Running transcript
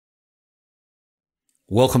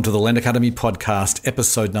Welcome to the Lend Academy podcast,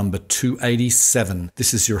 episode number 287.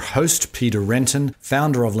 This is your host, Peter Renton,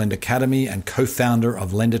 founder of Lend Academy and co-founder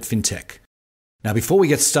of Lendit Fintech. Now, before we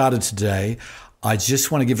get started today, I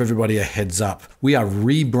just want to give everybody a heads up. We are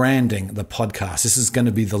rebranding the podcast. This is going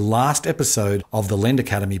to be the last episode of the Lend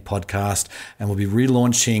Academy podcast, and we'll be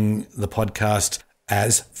relaunching the podcast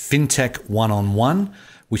as Fintech One-on-One,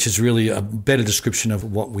 which is really a better description of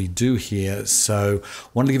what we do here. So I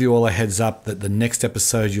wanted to give you all a heads up that the next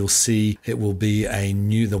episode you'll see, there'll be a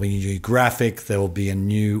new graphic, there will be a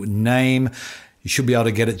new name. You should be able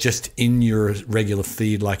to get it just in your regular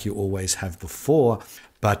feed like you always have before,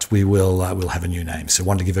 but we'll have a new name. So I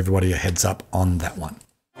wanted to give everybody a heads up on that one.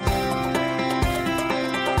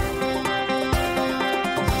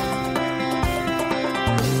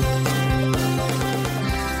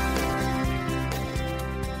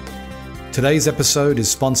 Today's episode is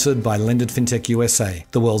sponsored by Lendit Fintech USA,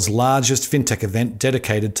 the world's largest fintech event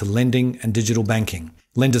dedicated to lending and digital banking.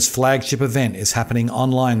 Lendit's flagship event is happening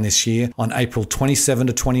online this year on April 27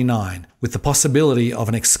 to 29, with the possibility of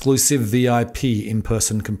an exclusive VIP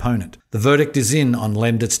in-person component. The verdict is in on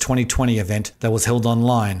Lendit's 2020 event that was held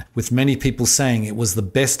online, with many people saying it was the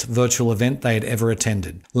best virtual event they had ever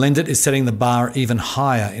attended. Lendit is setting the bar even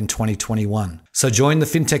higher in 2021. So join the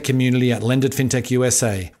fintech community at Lendit Fintech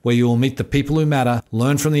USA, where you will meet the people who matter,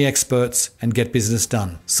 learn from the experts, and get business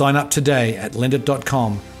done. Sign up today at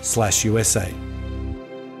lendit.com/USA.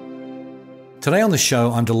 Today on the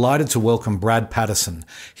show, I'm delighted to welcome Brad Paterson.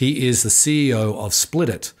 He is the CEO of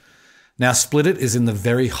Splitit. Now, Splitit is in the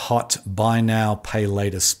very hot buy now, pay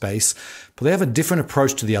later space, but they have a different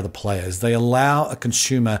approach to the other players. They allow a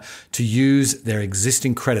consumer to use their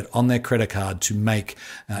existing credit on their credit card to make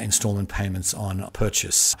installment payments on a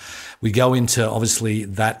purchase. We go into, obviously,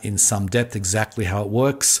 that in some depth, exactly how it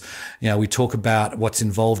works. We talk about what's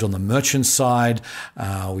involved on the merchant side.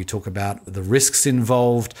 We talk about the risks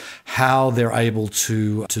involved, how they're able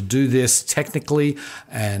to do this technically,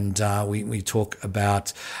 and we talk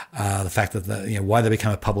about the fact that why they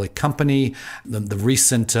become a public company, the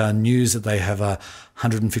recent news that they have a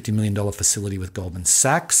 $150 million facility with Goldman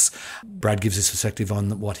Sachs. Brad gives his perspective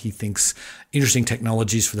on what he thinks interesting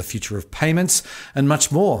technologies for the future of payments and much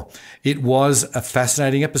more. It was a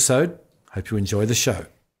fascinating episode. Hope you enjoy the show.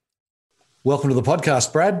 Welcome to the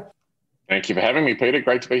podcast, Brad. Thank you for having me, Peter.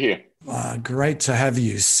 Great to be here. Great to have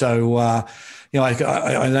you. So, I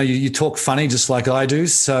know you talk funny just like I do.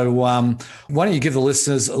 So why don't you give the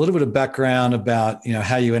listeners a little bit of background about,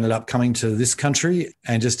 how you ended up coming to this country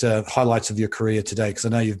and just highlights of your career today? Because I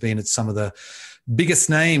know you've been at some of the biggest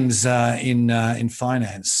names in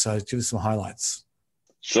finance. So give us some highlights.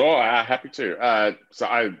 Sure, happy to.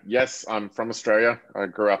 I'm from Australia. I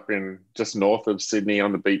grew up in just north of Sydney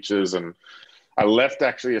on the beaches, and I left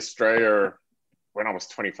actually Australia when I was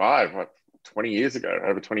 25, like 20 years ago,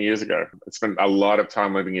 over 20 years ago. I spent a lot of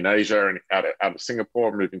time living in Asia and out of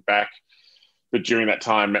Singapore, moving back. But during that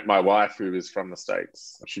time, met my wife, who is from the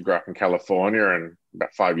States. She grew up in California, and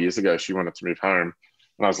about 5 years ago, she wanted to move home.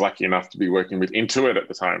 And I was lucky enough to be working with Intuit at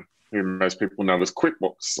the time, who most people know as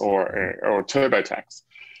QuickBooks or TurboTax.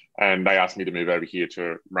 And they asked me to move over here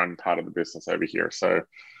to run part of the business over here. So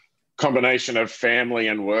combination of family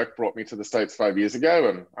and work brought me to the States 5 years ago,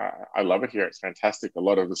 and I love it here. It's fantastic. A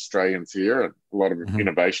lot of Australians here and a lot of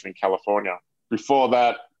innovation in California. Before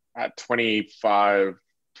that, at 20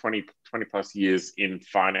 plus years in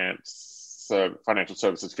finance, so financial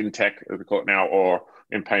services, fintech, as we call it now, or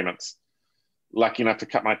in payments. Lucky enough to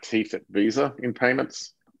cut my teeth at Visa in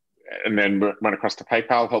payments, and then went across to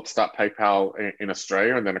PayPal, helped start PayPal in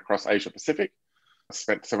Australia, and then across Asia Pacific.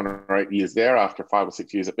 Spent 7 or 8 years there after 5 or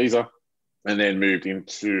 6 years at Visa, and then moved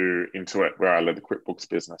into it, where I led the QuickBooks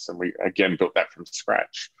business. And we again built that from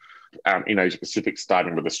scratch in Asia Pacific,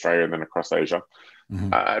 starting with Australia and then across Asia,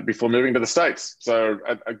 before moving to the States. So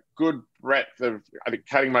a good breadth of, I think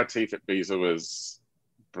cutting my teeth at Visa was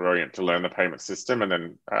brilliant to learn the payment system, and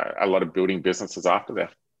then a lot of building businesses after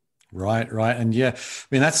that. Right. And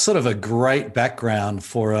that's sort of a great background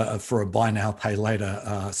for a buy now, pay later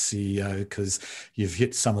CEO, because you've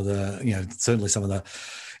hit some of the, certainly some of the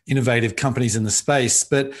innovative companies in the space.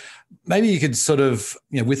 But maybe you could sort of,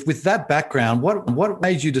 with that background, what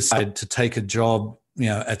made you decide to take a job,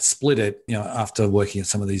 at Splitit, after working at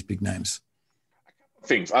some of these big names?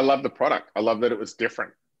 Things. I love the product. I love that it was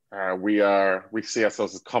different. We see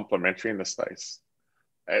ourselves as complementary in the space.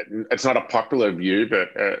 It's not a popular view,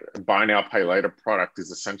 but buy now, pay later product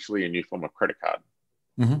is essentially a new form of credit card.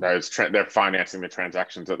 They're financing the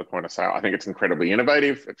transactions at the point of sale. I think it's incredibly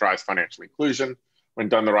innovative. It drives financial inclusion when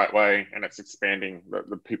done the right way, and it's expanding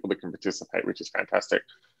the people that can participate, which is fantastic.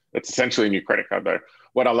 It's essentially a new credit card, though.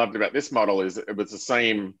 What I loved about this model is it was the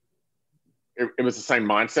same. It was the same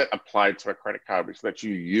mindset applied to a credit card, which lets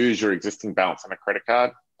you use your existing balance on a credit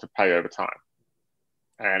card to pay over time.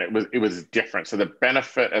 And it was different. So the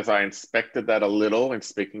benefit, as I inspected that a little and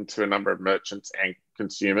speaking to a number of merchants and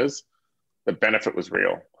consumers, the benefit was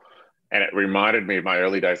real. And it reminded me of my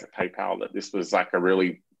early days at PayPal that this was like a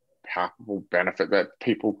really palpable benefit that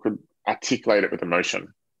people could articulate it with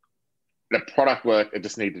emotion. The product worked, it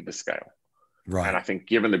just needed to scale. Right. And I think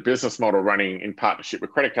given the business model running in partnership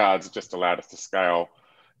with credit cards, it just allowed us to scale.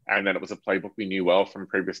 And then it was a playbook we knew well from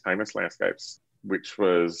previous payments landscapes, which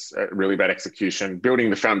was really about execution, building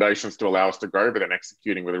the foundations to allow us to grow, but then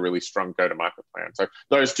executing with a really strong go-to-market plan. So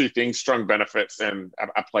those two things, strong benefits and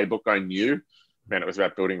a playbook I knew, then it was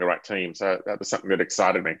about building the right team. So that was something that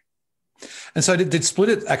excited me. And so did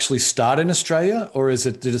Splitit actually start in Australia, or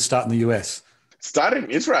did it start in the US? Started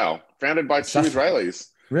in Israel, founded by two Israelis.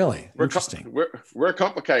 Really? Interesting. We're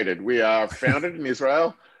complicated. We are founded in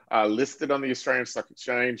Israel, listed on the Australian Stock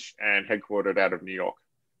Exchange, and headquartered out of New York.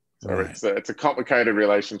 So right. It's a complicated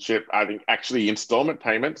relationship. I think actually installment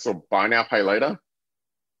payments or buy now, pay later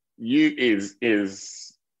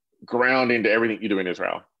is ground into everything you do in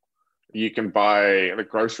Israel. You can buy the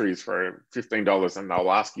groceries for $15 and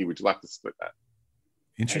they'll ask you, would you like to split that?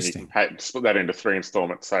 Interesting. And you can split that into 3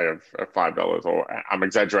 installments, say of $5, or I'm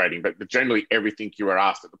exaggerating, but generally everything you are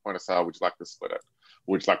asked at the point of sale, would you like to split it?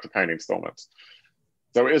 Would you like to pay in installments?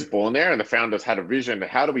 So it was born there, and the founders had a vision.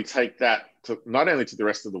 How do we take that to not only to the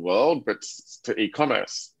rest of the world, but to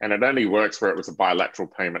e-commerce? And it only works where it was a bilateral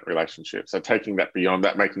payment relationship. So taking that beyond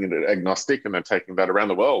that, making it agnostic, and then taking that around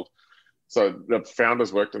the world. So the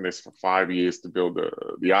founders worked on this for 5 years to build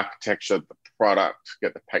the architecture, the product,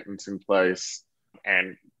 get the patents in place,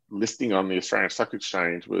 and listing on the Australian Stock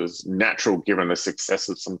Exchange was natural given the success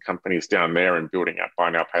of some companies down there in building out buy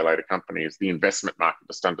now, pay later companies. The investment market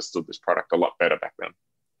just understood this product a lot better back then.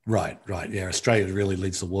 Right. Yeah, Australia really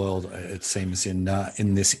leads the world, it seems, in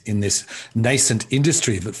this nascent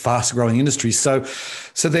industry, but fast growing industry. So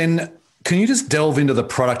then, can you just delve into the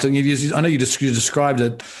product? And I know you described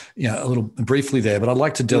it, a little briefly there, but I'd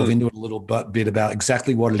like to delve into it a little bit about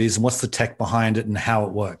exactly what it is and what's the tech behind it and how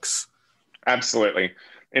it works. Absolutely.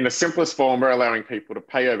 In the simplest form, we're allowing people to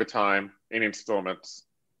pay over time in installments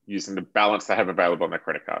using the balance they have available on their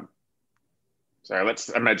credit card. So let's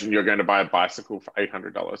imagine you're going to buy a bicycle for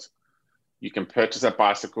 $800. You can purchase that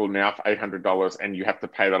bicycle now for $800 and you have to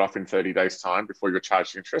pay that off in 30 days' time before you're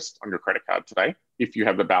charged interest on your credit card today, if you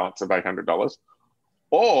have the balance of $800.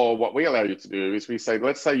 Or what we allow you to do is we say,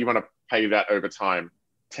 let's say you want to pay that over time,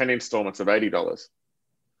 10 installments of $80.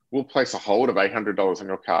 We'll place a hold of $800 on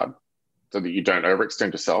your card so that you don't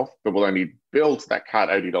overextend yourself, but we'll only bill to that card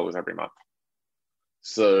 $80 every month.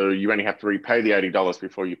 So you only have to repay the $80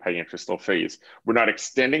 before you pay interest or fees. We're not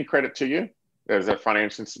extending credit to you. There's a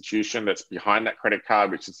financial institution that's behind that credit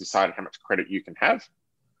card, which has decided how much credit you can have.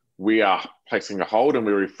 We are placing a hold and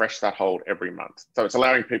we refresh that hold every month. So it's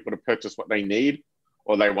allowing people to purchase what they need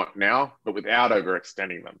or they want now, but without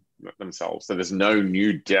overextending themselves. So there's no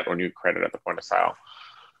new debt or new credit at the point of sale.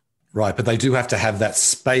 Right, but they do have to have that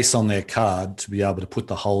space on their card to be able to put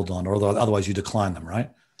the hold on, or otherwise you decline them, right?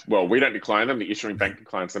 Well, we don't decline them. The issuing bank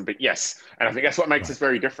declines them, but yes. And I think that's what makes us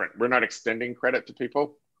very different. We're not extending credit to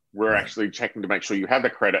people. We're actually checking to make sure you have the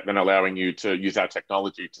credit, then allowing you to use our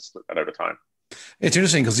technology to split that over time. It's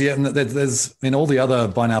interesting because there's all the other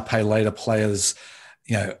buy now, pay later players,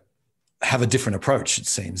 have a different approach, it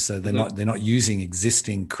seems. So they're not using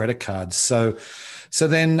existing credit cards. So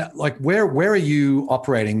then, like, where are you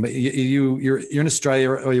operating? But you're in Australia,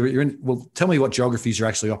 or you're in. Well, tell me what geographies you're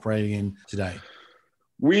actually operating in today.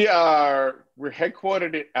 We're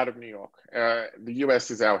headquartered out of New York. The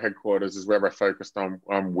US is our headquarters, is where we're focused on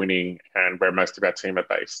winning and where most of our team are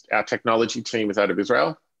based. Our technology team is out of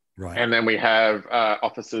Israel. Right. And then we have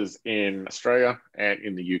offices in Australia and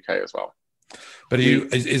in the UK as well. But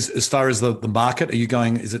as far as the market,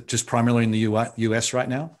 is it just primarily in the US right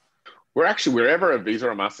now? We're actually, wherever a Visa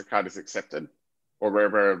or MasterCard is accepted or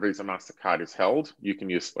wherever a Visa MasterCard is held, you can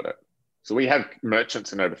use Splitit. So we have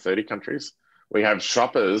merchants in over 30 countries. We have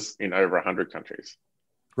shoppers in over 100 countries.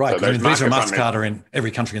 Right, because Visa and MasterCard are in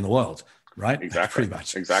every country in the world, right? Exactly. Pretty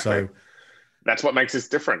much. Exactly. So that's what makes us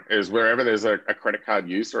different, is wherever there's a credit card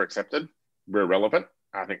used or accepted, we're relevant.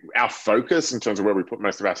 I think our focus in terms of where we put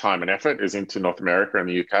most of our time and effort is into North America and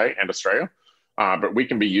the UK and Australia. But we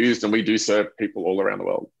can be used and we do serve people all around the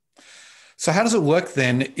world. So how does it work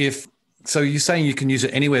then if So you're saying you can use it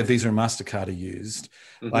anywhere Visa and MasterCard are used.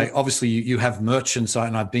 Mm-hmm. Like obviously you have merchants,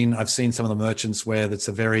 and I've seen some of the merchants where it's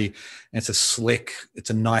a slick, it's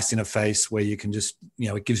a nice interface where you can just,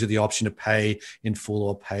 it gives you the option to pay in full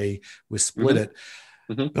or pay with Splitit.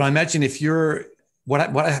 Mm-hmm. But I imagine what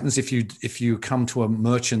happens if you come to a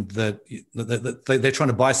merchant that they're trying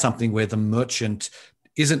to buy something where the merchant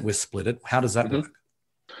isn't with Splitit? How does that work?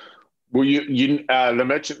 Well, the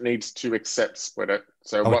merchant needs to accept Splitit.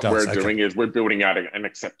 So what we're doing is we're building out an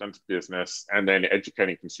acceptance business and then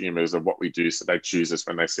educating consumers of what we do so they choose us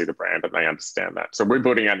when they see the brand and they understand that. So we're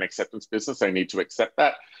building out an acceptance business. They need to accept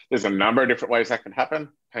that. There's a number of different ways that can happen.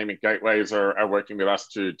 Payment gateways are working with us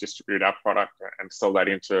to distribute our product and sell that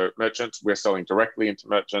into merchants. We're selling directly into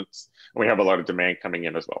merchants, and we have a lot of demand coming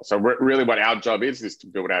in as well. So really what our job is to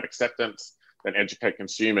build out acceptance and educate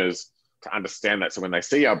consumers to understand that. So when they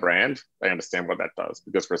see our brand, they understand what that does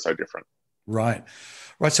because we're so different. Right.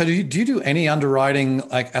 So do you do any underwriting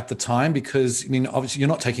like at the time? Because obviously you're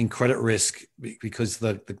not taking credit risk because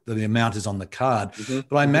the amount is on the card,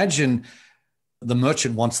 but I imagine the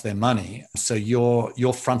merchant wants their money. So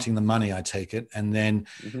you're fronting the money, I take it. And then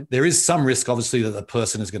there is some risk obviously that the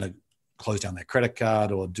person is going to close down their credit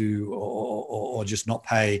card or just not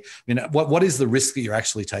pay. What is the risk that you're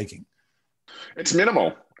actually taking? It's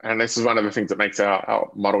minimal. And this is one of the things that makes our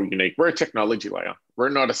model unique. We're a technology layer. We're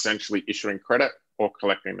not essentially issuing credit or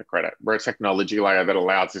collecting the credit. We're a technology layer that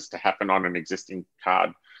allows this to happen on an existing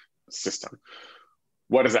card system.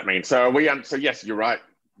 What does that mean? So yes, you're right.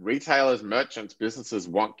 Retailers, merchants, businesses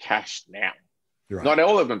want cash now. Right. Not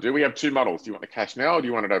all of them do. We have two models. Do you want the cash now or do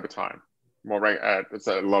you want it over time? It's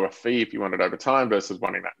a lower fee if you want it over time versus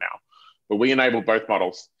wanting that now. But we enable both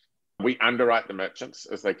models. We underwrite the merchants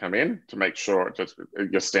as they come in to make sure just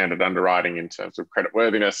your standard underwriting in terms of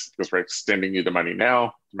creditworthiness, because we're extending you the money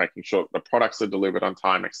now, making sure the products are delivered on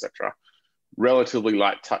time, etc. Relatively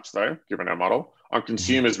light touch though, given our model. On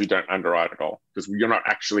consumers, we don't underwrite at all because you're not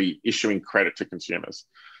actually issuing credit to consumers.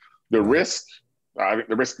 The risk,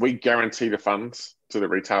 we guarantee the funds to the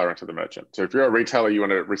retailer and to the merchant. So if you're a retailer, you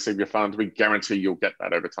want to receive your funds, we guarantee you'll get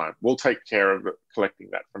that over time. We'll take care of collecting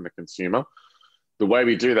that from the consumer. The way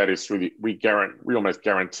we do that is we almost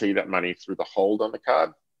guarantee that money through the hold on the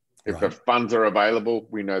card. If the funds are available,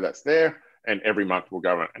 we know that's there, and every month we'll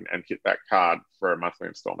go and hit that card for a monthly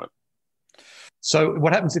installment. So,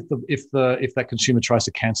 what happens if that consumer tries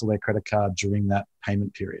to cancel their credit card during that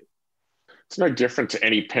payment period? It's no different to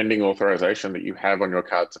any pending authorization that you have on your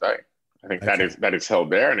card today. I think that is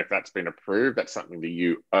held there, and if that's been approved, that's something that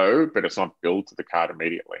you owe, but it's not billed to the card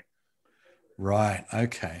immediately. Right.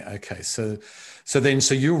 Okay. So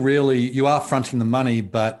you are fronting the money,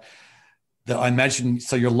 but I imagine,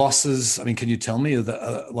 so your losses, can you tell me, are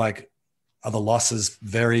the losses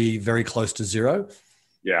very, very close to zero?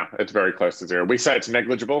 Yeah, it's very close to zero. We say it's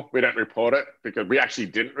negligible. We don't report it because we actually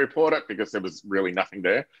didn't report it because there was really nothing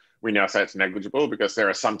there. We now say it's negligible because there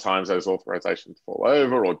are sometimes those authorizations fall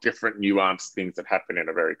over or different nuanced things that happen in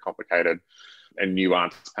a very complicated and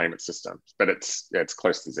nuanced payment systems. But it's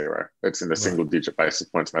close to zero. It's in the single digit basis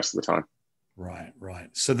points most of the time. Right.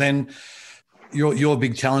 So then your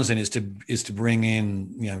big challenge then is to bring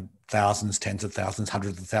in, thousands, tens of thousands,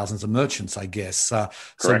 hundreds of thousands of merchants, I guess. So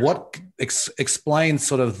what explains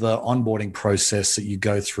sort of the onboarding process that you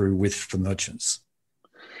go through with the merchants?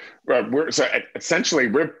 Right.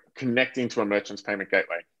 We're connecting to a merchant's payment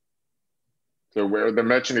gateway. So where the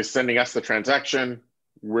merchant is sending us the transaction,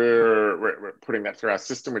 we're putting that through our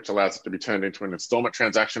system, which allows it to be turned into an installment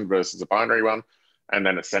transaction versus a binary one. And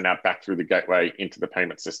then it's sent out back through the gateway into the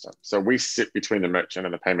payment system. So we sit between the merchant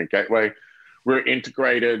and the payment gateway. We're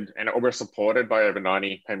integrated and we're supported by over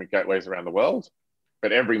 90 payment gateways around the world.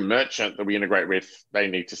 But every merchant that we integrate with, they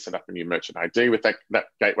need to set up a new merchant ID with that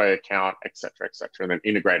gateway account, et cetera, and then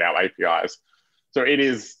integrate our APIs. So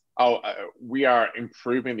we are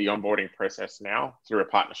improving the onboarding process now through a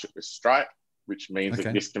partnership with Stripe, which means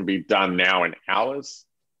that this can be done now in hours.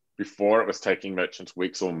 Before, it was taking merchants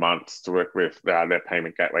weeks or months to work with their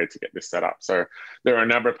payment gateway to get this set up. So there are a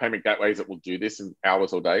number of payment gateways that will do this in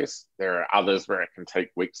hours or days. There are others where it can take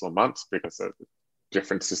weeks or months because of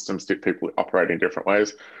different systems, people operate in different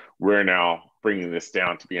ways. We're now bringing this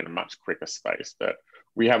down to be in a much quicker space. But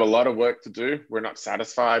we have a lot of work to do. We're not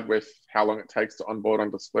satisfied with how long it takes to onboard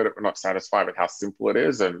onto Splitit. We're not satisfied with how simple it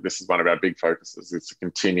is. And this is one of our big focuses, is to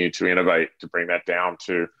continue to innovate, to bring that down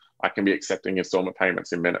to I can be accepting installment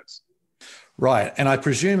payments in minutes. Right. And I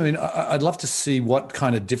presume, I'd love to see what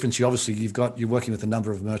kind of difference you're working with a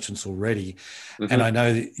number of merchants already. Mm-hmm. And I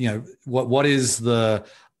know, what's the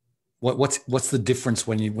difference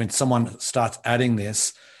when someone starts adding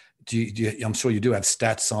this? I'm sure you do have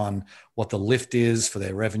stats on what the lift is for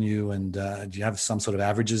their revenue, and do you have some sort of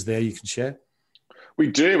averages there you can share? We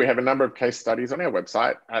do. We have a number of case studies on our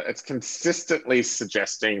website. It's consistently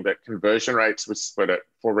suggesting that conversion rates with Splitit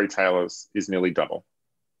for retailers is nearly double.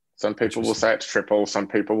 Some people will say it's triple. Some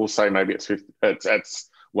people will say maybe it's 50, it's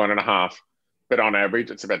 1.5. But on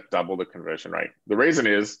average, it's about double the conversion rate. The reason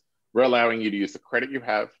is we're allowing you to use the credit you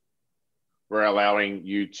have. We're allowing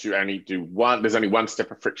you to only do one. There's only one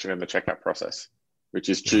step of friction in the checkout process, which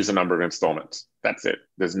is choose a number of installments. That's it.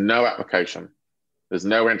 There's no application. There's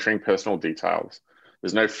no entering personal details.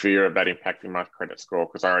 There's no fear of that impacting my credit score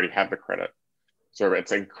because I already have the credit. So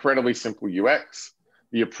it's incredibly simple UX.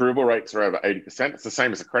 The approval rates are over 80%. It's the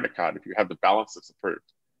same as a credit card. If you have the balance, it's approved.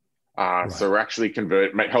 So we're actually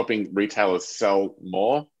helping retailers sell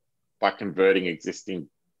more by converting existing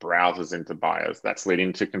browsers into buyers. That's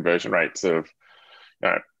leading to conversion rates of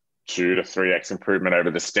 2 to 3x improvement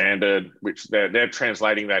over the standard, which they're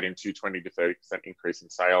translating that into 20 to 30% increase in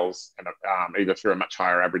sales, and either through a much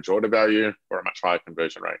higher average order value or a much higher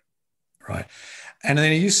conversion rate. Right. And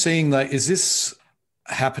then are you seeing that, is this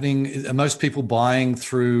happening? Are most people buying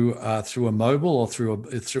through a mobile or through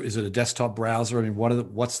is it a desktop browser? I mean,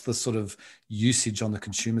 what's the sort of usage on the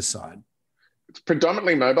consumer side? It's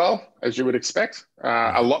predominantly mobile, as you would expect.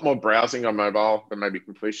 A lot more browsing on mobile than maybe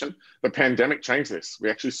completion. The pandemic changed this. We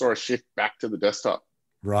actually saw a shift back to the desktop.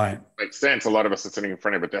 Right. It makes sense. A lot of us are sitting in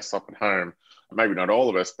front of a desktop at home. Maybe not all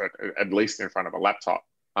of us, but at least in front of a laptop,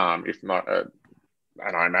 if not an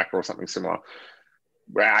iMac or something similar.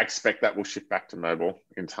 Where I expect that will shift back to mobile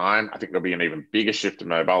in time. I think there'll be an even bigger shift to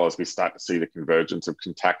mobile as we start to see the convergence of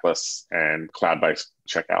contactless and cloud-based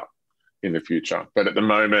checkout in the future. But at the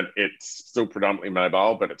moment, it's still predominantly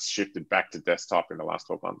mobile, but it's shifted back to desktop in the last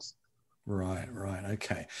 12 months. Right.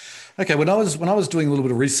 Okay. When I was doing a little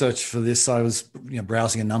bit of research for this, I was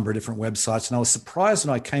browsing a number of different websites, and I was surprised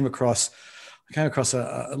when I came across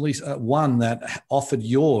at least one that offered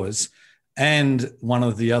yours and one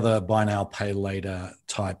of the other buy now, pay later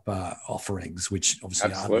type offerings, which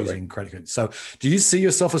obviously aren't using credit cards. So, do you see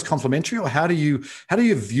yourself as complementary, or how do you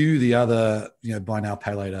view the other buy now,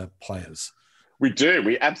 pay later players? We do.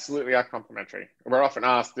 We absolutely are complementary. We're often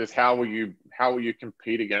asked is how will you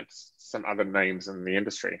compete against some other names in the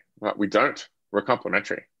industry? Well, we don't. We're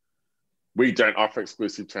complementary. We don't offer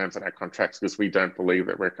exclusive terms in our contracts because we don't believe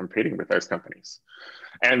that we're competing with those companies.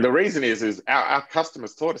 And the reason is our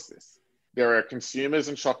customers taught us this. There are consumers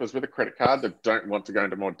and shoppers with a credit card that don't want to go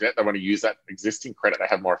into more debt. They want to use that existing credit they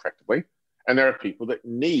have more effectively. And there are people that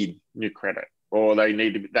need new credit, or they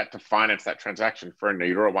need that to finance that transaction for a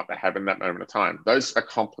need or a want they have in that moment of time. Those are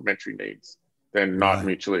complementary needs. They're not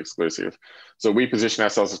mutually exclusive. So we position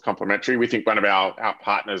ourselves as complementary. We think one of our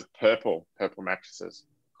partners, Purple Mattresses,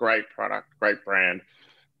 great product, great brand.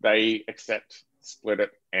 They accept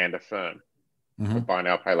Splitit and Affirm for buy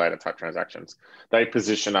now, pay later type transactions. They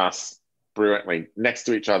position us brilliantly next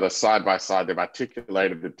to each other, side by side. They've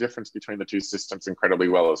articulated the difference between the two systems incredibly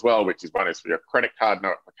well as well, which is one is for your credit card,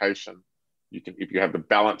 no application. You can, if you have the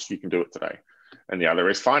balance, you can do it today. And the other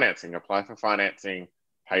is financing. Apply for financing,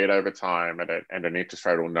 pay it over time at an interest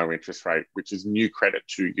rate or no interest rate, which is new credit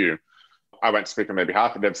to you. I won't speak on their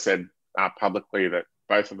behalf, but they've said publicly that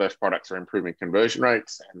both of those products are improving conversion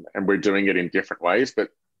rates, and we're doing it in different ways, but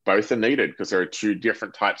both are needed because there are two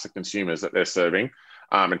different types of consumers that they're serving.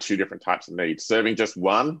 And two different types of needs. Serving just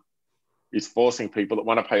one is forcing people that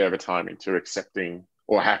want to pay over time into accepting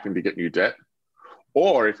or having to get new debt.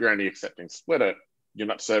 Or if you're only accepting Splitit, you're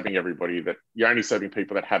not serving everybody, that you're only serving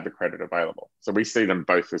people that have the credit available. So we see them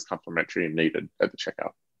both as complementary and needed at the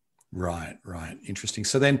checkout. Right. Interesting.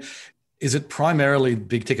 So then is it primarily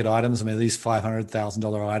big ticket items? I mean, these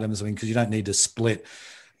 $500,000 items, I mean, because you don't need to split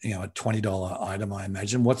a $20 item, I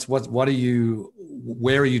imagine.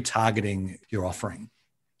 Where are you targeting your offering?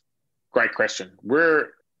 Great question.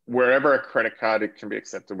 Wherever a credit card can be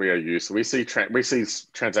accepted, we are used. So we see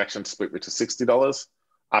transactions split, which is $60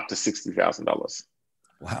 up to $60,000.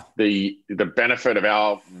 Wow. The benefit of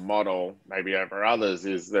our model, maybe over others,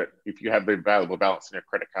 is that if you have the available balance in your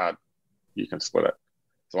credit card, you can split it.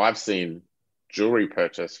 So I've seen jewelry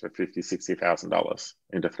purchase for $50,000, $60,000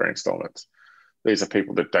 into 3 installments. These are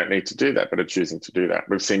people that don't need to do that, but are choosing to do that.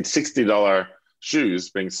 We've seen $60 shoes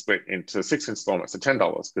being split into 6 installments at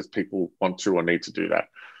 $10 because people want to or need to do that.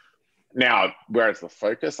 Now, whereas the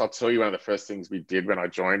focus, I'll tell you, one of the first things we did when I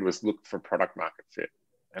joined was look for product market fit.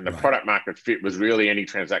 And the product market fit was really any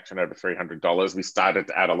transaction over $300. We started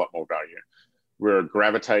to add a lot more value. We're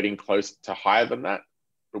gravitating close to higher than that,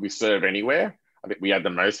 but we serve anywhere. I think we had the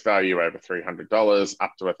most value over $300,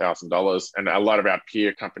 up to $1,000. And a lot of our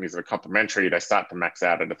peer companies that are complementary, they start to max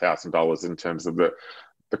out at $1,000 in terms of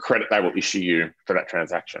the credit they will issue you for that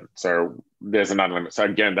transaction. So there's an unlimited. So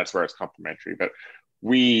again, that's where it's complementary. But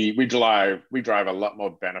we drive a lot more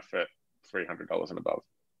benefit $300 and above.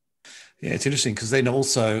 Yeah, it's interesting because then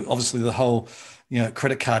also obviously the whole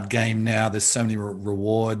credit card game now. There's so many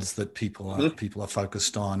rewards that people are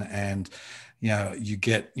focused on, and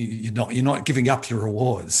you're not giving up your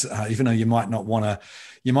rewards, even though you might not want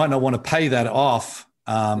to pay that off.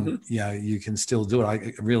 You can still do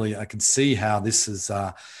it. I can see how this is,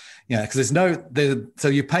 because so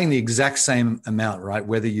you're paying the exact same amount, right?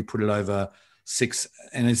 Whether you put it over 6,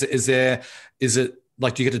 and is it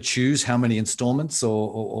like, do you get to choose how many installments,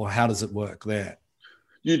 or how does it work there?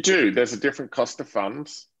 You do. There's a different cost of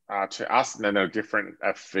funds to us, and then a different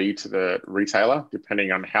fee to the retailer,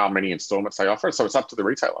 depending on how many installments they offer. So it's up to the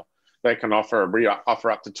retailer. They can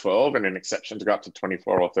offer up to 12, and an exception to go up to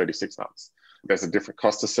 24 or 36 months. There's a different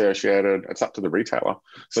cost associated. It's up to the retailer.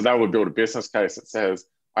 So they would build a business case that says,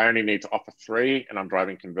 I only need to offer 3 and I'm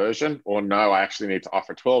driving conversion, or no, I actually need to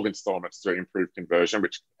offer 12 installments to improve conversion,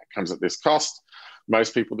 which comes at this cost.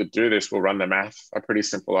 Most people that do this will run the math, a pretty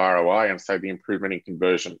simple ROI, and say the improvement in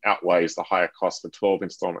conversion outweighs the higher cost for 12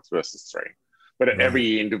 installments versus 3. But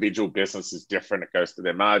every individual business is different. It goes to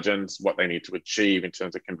their margins, what they need to achieve in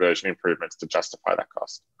terms of conversion improvements to justify that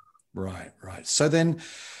cost. Right.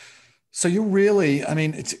 So you're really,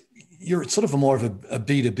 you're sort of more of a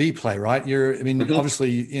B2B play, right?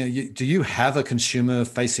 Obviously, do you have a consumer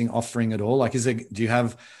facing offering at all? Like, do you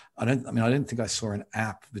have, I didn't think I saw an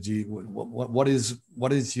app, but what is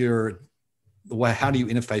the way, how do you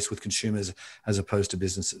interface with consumers as opposed to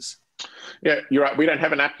businesses? Yeah, you're right. We don't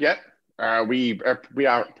have an app yet. We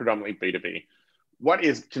are predominantly B2B. What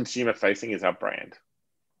is consumer facing is our brand.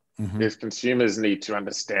 Is consumers need to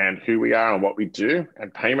understand who we are and what we do,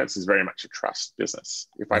 and payments is very much a trust business.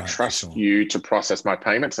 If I trust you to process my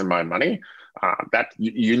payments and my money, that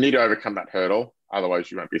you need to overcome that hurdle.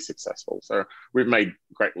 Otherwise, you won't be successful. So we've made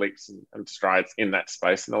great leaps and strides in that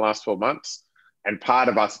space in the last 12 months. And part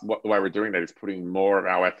of us, the way we're doing that is putting more of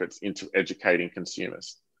our efforts into educating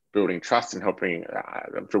consumers, building trust and helping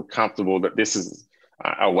them feel comfortable that this is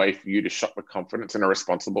a way for you to shop with confidence in a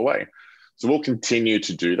responsible way. So we'll continue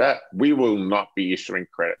to do that. We will not be issuing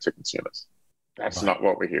credit to consumers. That's not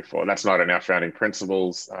what we're here for. That's not in our founding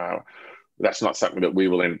principles. That's not something that we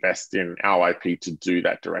will invest in our IP to do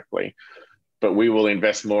that directly. But we will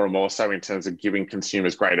invest more and more so in terms of giving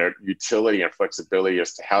consumers greater utility and flexibility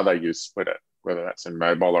as to how they use Splitit, whether that's in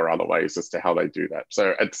mobile or other ways as to how they do that.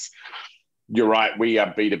 So you're right, we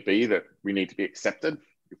are B2B, that we need to be accepted.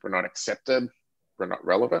 If we're not accepted, we're not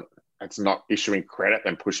relevant. It's not issuing credit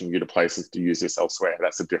and pushing you to places to use this elsewhere.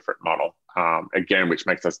 That's a different model, again, which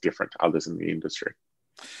makes us different to others in the industry.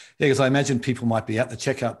 Yeah, because I imagine people might be at the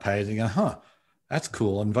checkout page and go, that's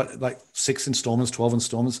cool. And like 6 installments, 12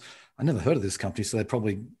 installments. I never heard of this company. So they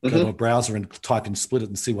probably go to a browser and type in Splitit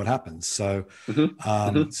and see what happens. So,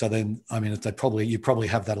 so then, you probably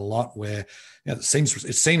have that a lot where it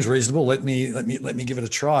seems reasonable. Let me give it a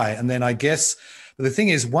try. And then I guess, but the thing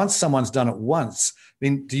is, once someone's done it once,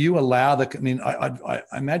 do you allow I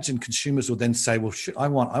imagine consumers will then say, well, I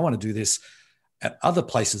want to do this at other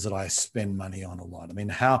places that I spend money on a lot.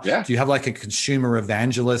 Do you have like a consumer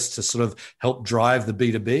evangelist to sort of help drive the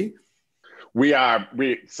B2B?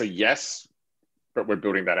 So yes, but we're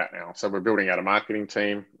building that out now. So we're building out a marketing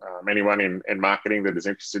team. Anyone in marketing that is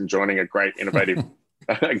interested in joining a great innovative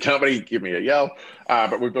company, give me a yell.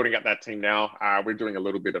 But we're building up that team now. We're doing a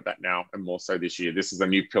little bit of that now, and more so this year. This is a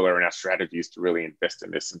new pillar in our strategies to really invest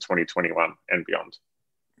in this in 2021 and beyond.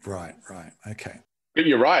 Right. Okay. But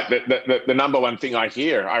you're right. The number one thing I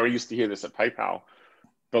hear, I used to hear this at PayPal,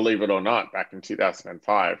 believe it or not, back in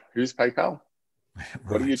 2005. Who's PayPal?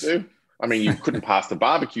 What do you do? You couldn't pass the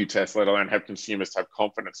barbecue test, let alone have consumers have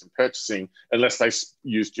confidence in purchasing unless they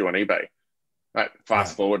used you on eBay. Right?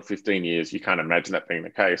 Fast forward 15 years, you can't imagine that being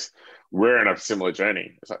the case. We're in a similar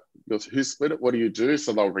journey. It's like, who's Splitit? What do you do?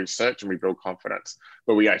 So they'll research and we build confidence.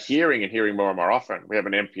 But we are hearing more and more often. We have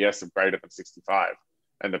an NPS of greater than 65.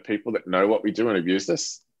 And the people that know what we do and have used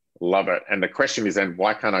this love it. And the question is then,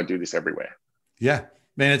 why can't I do this everywhere? Yeah.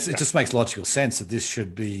 It just makes logical sense that this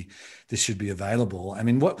should be available.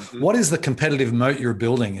 What is the competitive moat you're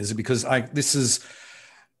building? Is it because I'm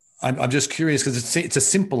just curious because it's a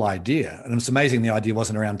simple idea, and it's amazing the idea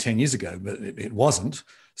wasn't around 10 years ago, but it wasn't.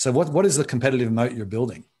 So what is the competitive moat you're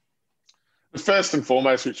building? First and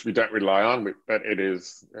foremost, which we don't rely on, but it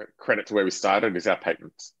is credit to where we started, is our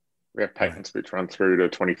patents. We have patents which run through to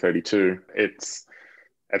 2032.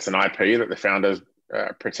 It's an IP that the founders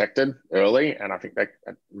protected early, and I think that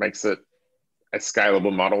makes it a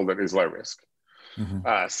scalable model that is low risk.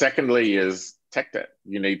 Secondly is tech debt.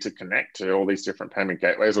 You need to connect to all these different payment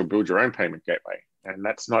gateways or build your own payment gateway, and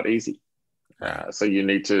that's not easy. So you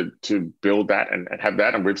need to build that and have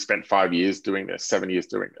that, and we've spent 5 years doing this, 7 years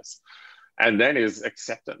doing this. And then is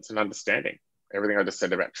acceptance and understanding. Everything I just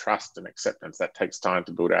said about trust and acceptance, that takes time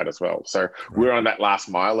to build out as well. So we're on that last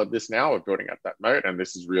mile of this now, of building up that moat. And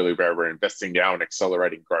this is really where we're investing now and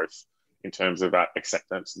accelerating growth in terms of that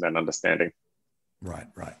acceptance and then understanding. Right.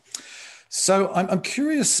 So I'm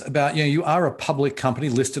curious about, you are a public company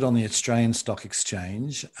listed on the Australian Stock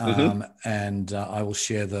Exchange, and I will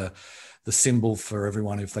share the symbol for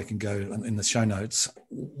everyone if they can go in the show notes.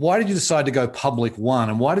 Why did you decide to go public, one,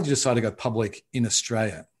 and why did you decide to go public in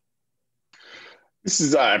Australia? This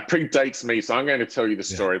is predates me, so I'm going to tell you the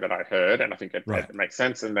story that I heard, and I think it makes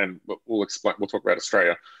sense, and then we'll talk about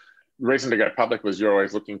Australia. The reason to go public was you're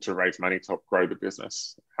always looking to raise money to help grow the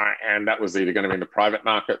business, and that was either going to be in the private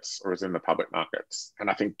markets or was in the public markets. And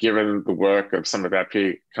I think given the work of some of our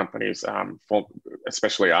peer companies,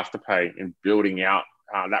 especially Afterpay, in building out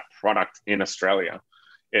that product in Australia,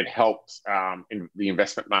 it helped in the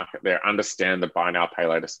investment market there understand the buy now, pay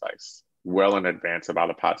later space well in advance of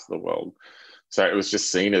other parts of the world. So it was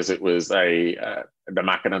just seen as it was the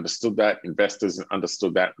market understood that, investors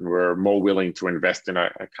understood that, and were more willing to invest in a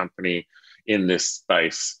company in this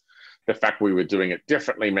space. The fact we were doing it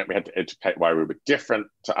differently meant we had to educate why we were different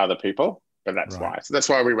to other people, but that's why. So that's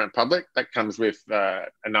why we went public. That comes with a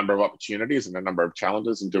number of opportunities and a number of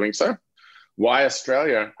challenges in doing so. Why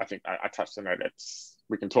Australia? I think I touched on it.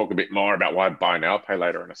 We can talk a bit more about why buy now, pay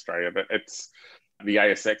later in Australia, but the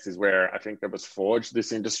ASX is where I think it was forged,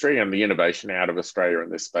 this industry, and the innovation out of Australia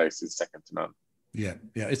in this space is second to none. Yeah.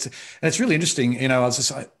 It's really interesting. I was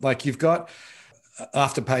just like, you've got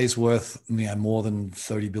Afterpay's worth more than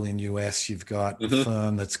 30 billion US. You've got a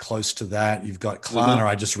firm that's close to that. You've got Klarna.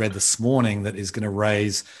 I just read this morning that is going to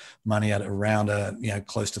raise money at around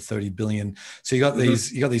close to 30 billion. So you got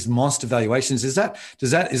these monster valuations. Is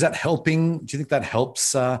that helping? Do you think that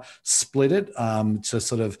helps Splitit to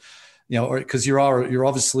sort of, or because you're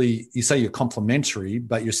obviously, you say you're complementary,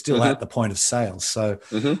 but you're still at the point of sale. So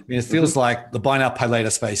it feels like the buy now, pay later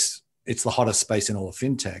space, it's the hottest space in all of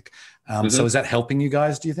fintech. So is that helping you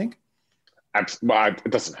guys, do you think? Well,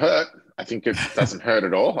 it doesn't hurt. I think it doesn't hurt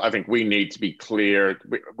at all. I think we need to be clear.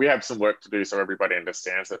 We have some work to do so everybody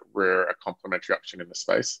understands that we're a complementary option in the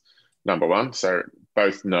space, number one. So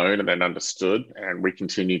both known and then understood. And we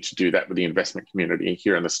continue to do that with the investment community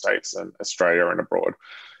here in the States and Australia and abroad.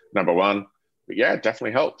 Number one, but yeah, it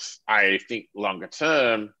definitely helps. I think longer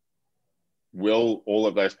term, will all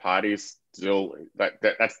of those parties still,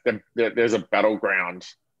 there's a battleground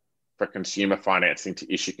for consumer financing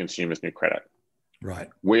to issue consumers new credit. Right.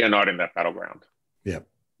 We are not in that battleground. Yeah.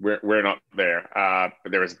 We're not there,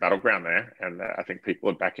 but there is a battleground there. And I think people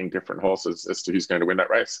are backing different horses as to who's going to win that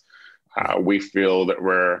race. We feel that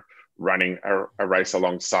we're running a race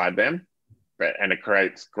alongside them. And it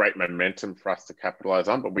creates great momentum for us to capitalize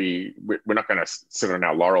on, but we're not going to sit on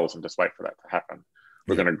our laurels and just wait for that to happen.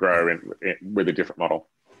 We're going to grow with a different model.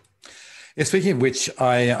 Yeah, speaking of which,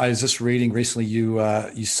 I was just reading recently you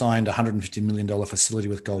signed a $150 million facility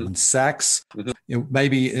with Goldman Sachs.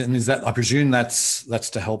 Maybe, and is that, I presume that's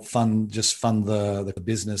to help fund the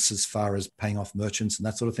business as far as paying off merchants and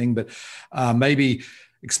that sort of thing. But maybe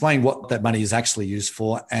explain what that money is actually used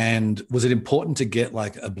for, and was it important to get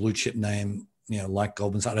like a blue chip name, like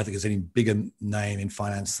Goldman Sachs? I don't think there's any bigger name in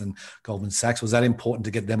finance than Goldman Sachs. Was that important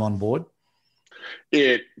to get them on board?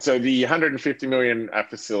 So the 150 million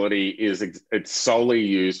facility it's solely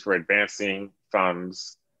used for advancing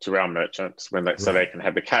funds to our merchants so they can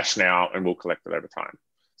have the cash now and we'll collect it over time.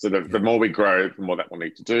 So the more we grow, the more that we'll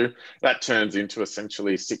need to do. That turns into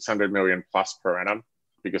essentially 600 million plus per annum,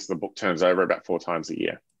 because the book turns over about 4 times a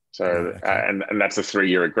year. So, and that's a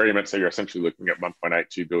 3-year agreement. So you're essentially looking at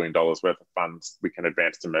 $1.82 billion worth of funds we can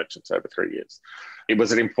advance to merchants over 3 years.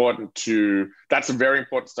 That's a very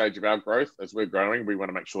important stage of our growth. As we're growing, we want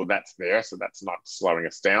to make sure that's there. So that's not slowing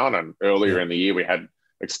us down. And earlier in the year, we had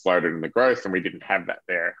exploded in the growth and we didn't have that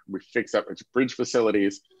there. We fixed up its bridge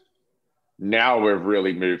facilities. Now we've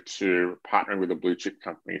really moved to partnering with a blue chip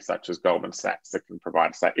company such as Goldman Sachs that can provide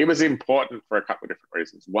us that. It was important for a couple of different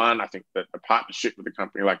reasons. One, I think that the partnership with a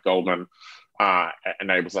company like Goldman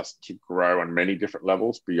enables us to grow on many different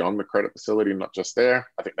levels beyond the credit facility, not just there.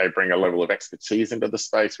 I think they bring a level of expertise into the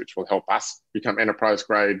space, which will help us become enterprise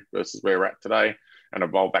grade versus where we're at today and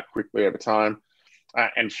evolve that quickly over time.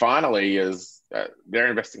 And finally, is they're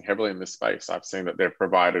investing heavily in this space. I've seen that they've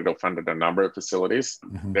provided or funded a number of facilities.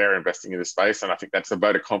 Mm-hmm. They're investing in this space. And I think that's a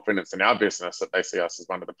vote of confidence in our business that they see us as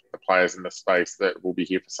one of the players in the space that will be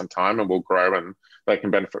here for some time and will grow and they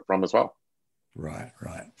can benefit from as well. Right.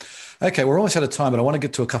 Okay, we're almost out of time, but I want to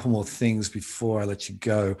get to a couple more things before I let you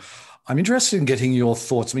go. I'm interested in getting your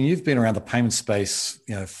thoughts. I mean, you've been around the payment space,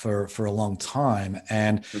 for a long time,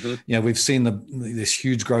 and mm-hmm. We've seen this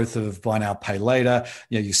huge growth of buy now, pay later.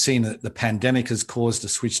 You've seen that the pandemic has caused a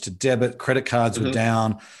switch to debit. Credit cards mm-hmm. were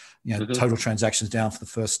down. Mm-hmm. Total transactions down for the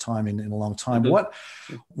first time in a long time.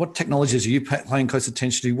 Mm-hmm. What technologies are you paying close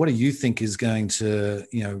attention to? What do you think is going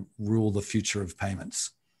to rule the future of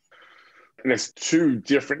payments? And there's two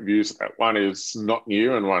different views of that. One is not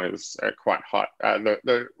new and one is quite hot.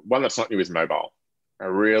 The one that's not new is mobile.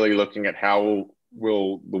 Really looking at how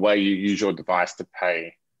will the way you use your device to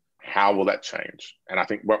pay, how will that change? And I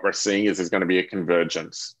think what we're seeing is there's going to be a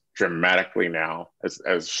convergence dramatically now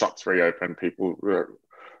as shops reopen, people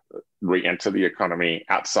re-enter the economy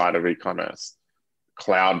outside of e-commerce.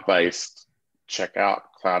 Cloud-based checkout,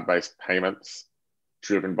 cloud-based payments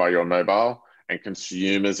driven by your mobile, and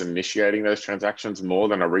consumers initiating those transactions more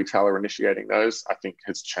than a retailer initiating those, I think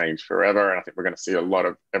has changed forever. And I think we're going to see a lot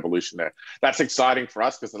of evolution there. That's exciting for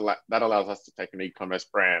us because that allows us to take an e-commerce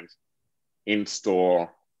brand in store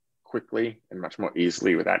quickly and much more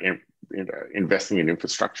easily without investing in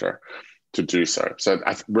infrastructure to do so. So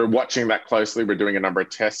we're watching that closely. We're doing a number of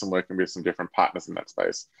tests and working with some different partners in that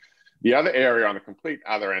space. The other area on the complete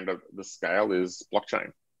other end of the scale is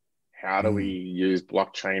blockchain. How do we use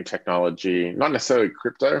blockchain technology, not necessarily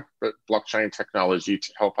crypto, but blockchain technology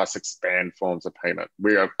to help us expand forms of payment?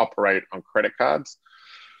 We operate on credit cards,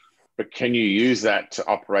 but can you use that to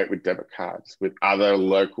operate with debit cards, with other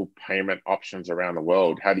local payment options around the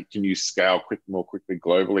world? Can you scale more quickly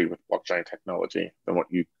globally with blockchain technology than what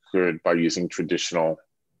you could by using traditional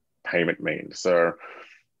payment means? So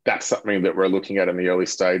that's something that we're looking at in the early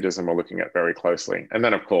stages and we're looking at very closely. And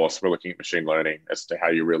then, of course, we're looking at machine learning as to how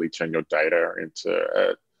you really turn your data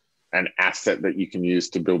into an asset that you can use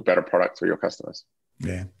to build better products for your customers.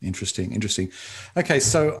 Yeah, interesting. Okay,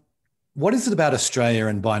 so what is it about Australia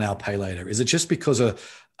and buy now, pay later? Is it just because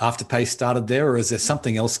Afterpay started there, or is there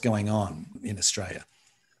something else going on in Australia?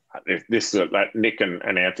 Nick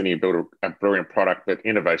and Anthony built a brilliant product, but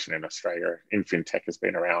innovation in Australia in fintech has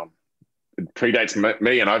been around. It predates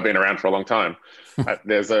me, and I've been around for a long time.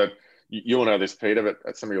 You'll know this, Peter,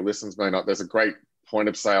 but some of your listeners may not. There's a great point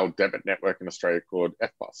of sale debit network in Australia called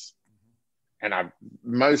FPOS. And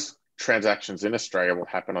most transactions in Australia will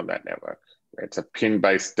happen on that network. It's a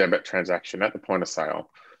PIN-based debit transaction at the point of sale.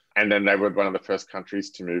 And then they were one of the first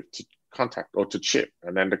countries to move to contact or to chip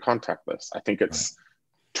and then to contactless. I think it's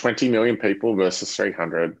 20 million people versus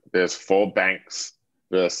 300. There's 4 banks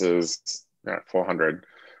versus 400.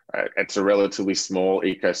 It's a relatively small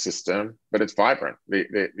ecosystem, but it's vibrant.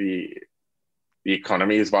 The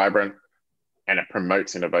economy is vibrant, and it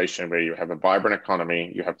promotes innovation where you have a vibrant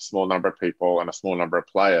economy, you have a small number of people and a small number of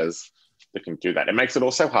players that can do that. It makes it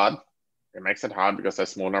also hard. It makes it hard because a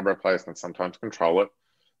small number of players can sometimes control it.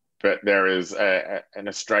 But there is an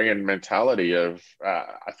Australian mentality of,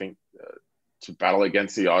 I think, to battle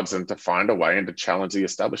against the odds and to find a way and to challenge the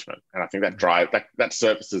establishment. And I think that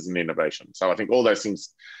surfaces in innovation. So I think all those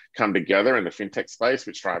things come together in the fintech space,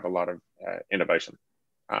 which drive a lot of innovation.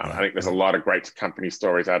 I think there's a lot of great company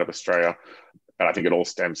stories out of Australia, but I think it all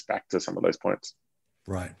stems back to some of those points.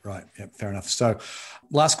 Right. Yep, fair enough. So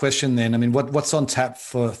last question then. I mean, what's on tap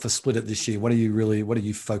for Splitit this year? What are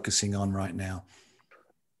you focusing on right now?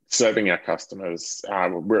 Serving our customers.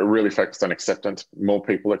 We're really focused on acceptance, more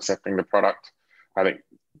people accepting the product. I think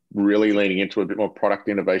really leaning into a bit more product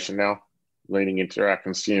innovation now, leaning into our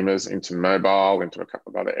consumers, into mobile, into a couple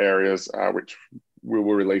of other areas, which we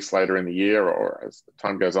will release later in the year or as the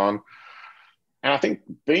time goes on. And I think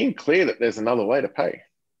being clear that there's another way to pay.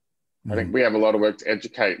 I think we have a lot of work to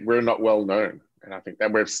educate. We're not well known. And I think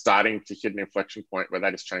that we're starting to hit an inflection point where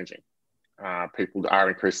that is changing. People are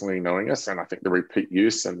increasingly knowing us, and I think the repeat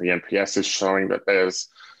use and the NPS is showing that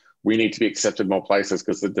we need to be accepted more places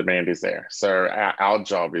because the demand is there. So our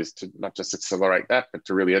job is to not just accelerate that, but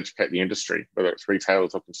to really educate the industry, whether it's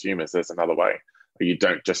retailers or consumers. There's another way. You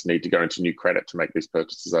don't just need to go into new credit to make these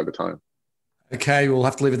purchases over time. Okay, we'll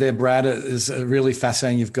have to leave it there, Brad. It is really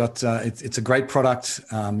fascinating. You've got it's a great product.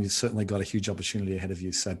 You've certainly got a huge opportunity ahead of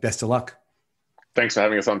you. So best of luck. Thanks for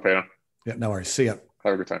having us on, Peter. Yeah, no worries. See ya.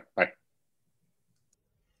 Have a good time. Bye.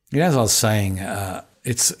 As I was saying,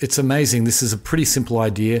 it's amazing. This is a pretty simple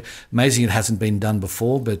idea. Amazing it hasn't been done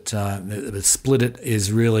before, but Splitit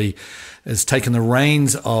is really has taken the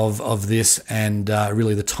reins of this, and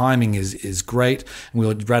really the timing is great.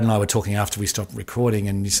 And Brad and I were talking after we stopped recording,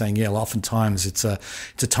 and you're saying, yeah, well, oftentimes it's a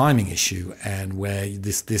timing issue, and where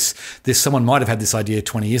this someone might have had this idea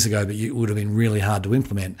 20 years ago, but it would have been really hard to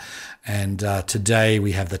implement. And today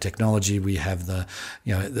we have the technology, we have the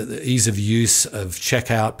ease of use of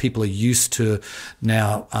checkout. People are used to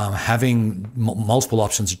now having multiple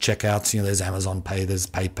options of checkouts. There's Amazon Pay, there's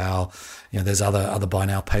PayPal, there's other buy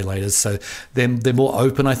now, pay laters. So they're more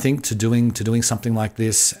open, I think, to doing something like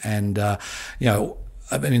this. And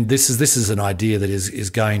this is an idea that is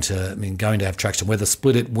going to have traction. Whether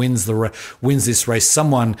Splitit wins this race,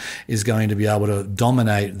 someone is going to be able to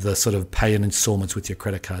dominate the sort of pay and installments with your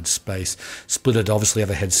credit card space. Splitit obviously have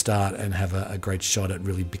a head start and have a great shot at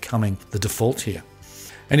really becoming the default here.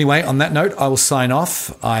 Anyway, on that note, I will sign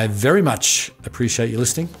off. I very much appreciate you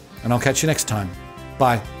listening, and I'll catch you next time.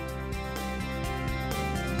 Bye.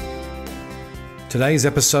 Today's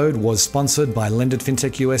episode was sponsored by Lendit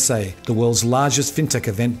Fintech USA, the world's largest fintech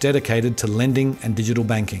event dedicated to lending and digital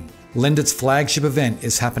banking. Lendit's flagship event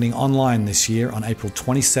is happening online this year on April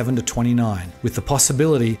 27 to 29, with the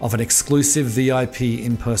possibility of an exclusive VIP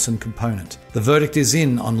in-person component. The verdict is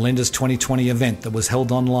in on Lendit's 2020 event that was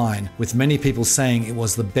held online, with many people saying it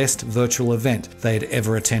was the best virtual event they had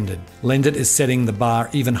ever attended. Lendit is setting the bar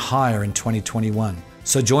even higher in 2021.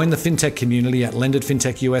 So join the fintech community at Lendit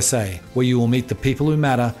Fintech USA, where you will meet the people who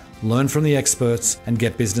matter, learn from the experts, and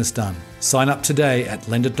get business done. Sign up today at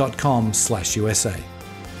lendit.com/USA.